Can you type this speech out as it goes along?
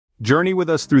Journey with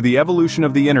us through the evolution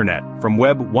of the internet, from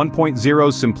Web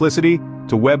 1.0's simplicity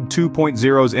to Web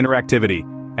 2.0's interactivity,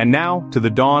 and now to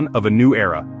the dawn of a new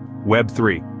era, Web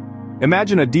 3.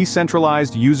 Imagine a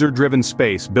decentralized, user-driven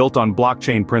space built on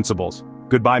blockchain principles.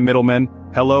 Goodbye middlemen,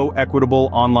 hello equitable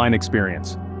online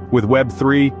experience. With Web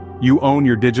 3, you own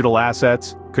your digital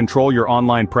assets, control your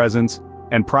online presence,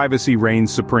 and privacy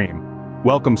reigns supreme.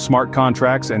 Welcome smart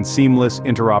contracts and seamless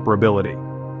interoperability.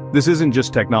 This isn't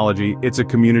just technology, it's a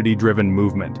community-driven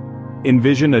movement.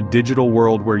 Envision a digital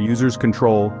world where users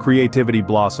control, creativity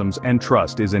blossoms, and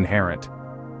trust is inherent.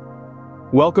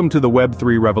 Welcome to the Web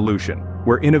 3 revolution,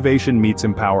 where innovation meets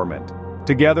empowerment.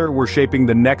 Together, we're shaping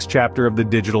the next chapter of the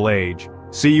digital age.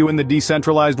 See you in the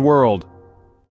decentralized world.